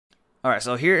Alright,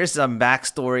 so here is some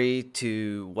backstory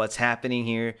to what's happening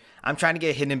here. I'm trying to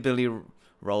get Hidden Ability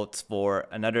ralts for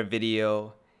another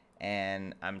video,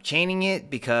 and I'm chaining it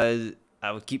because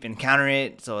I would keep encountering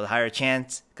it, so a higher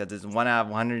chance, because it's 1 out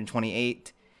of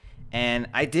 128. And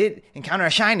I did encounter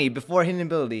a shiny before Hidden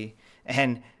Ability,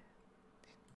 and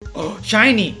oh,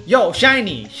 shiny! Yo,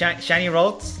 shiny! Shiny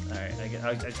ralts? Alright,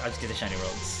 I'll just get the shiny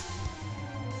ralts.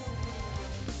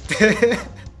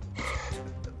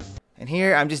 And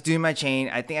here I'm just doing my chain.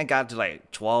 I think I got to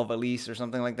like 12 at least or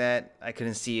something like that. I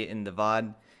couldn't see it in the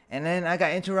VOD. And then I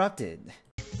got interrupted.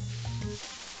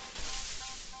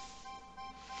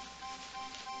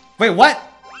 Wait, what?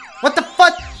 What the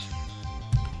fuck?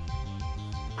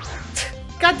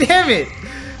 God damn it!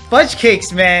 Fudge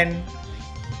cakes, man.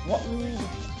 What?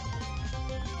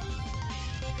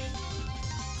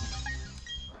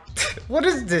 What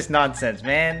is this nonsense,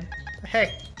 man? The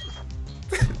heck?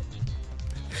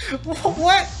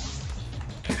 What?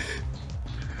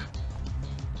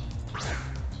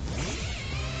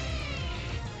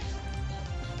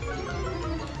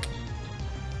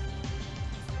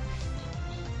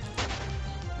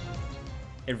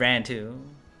 It ran too.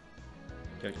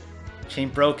 Chain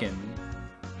broken.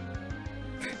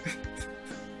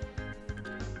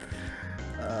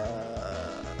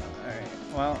 Alright,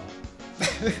 well.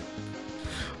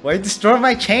 Why destroy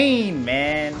my chain,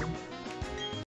 man?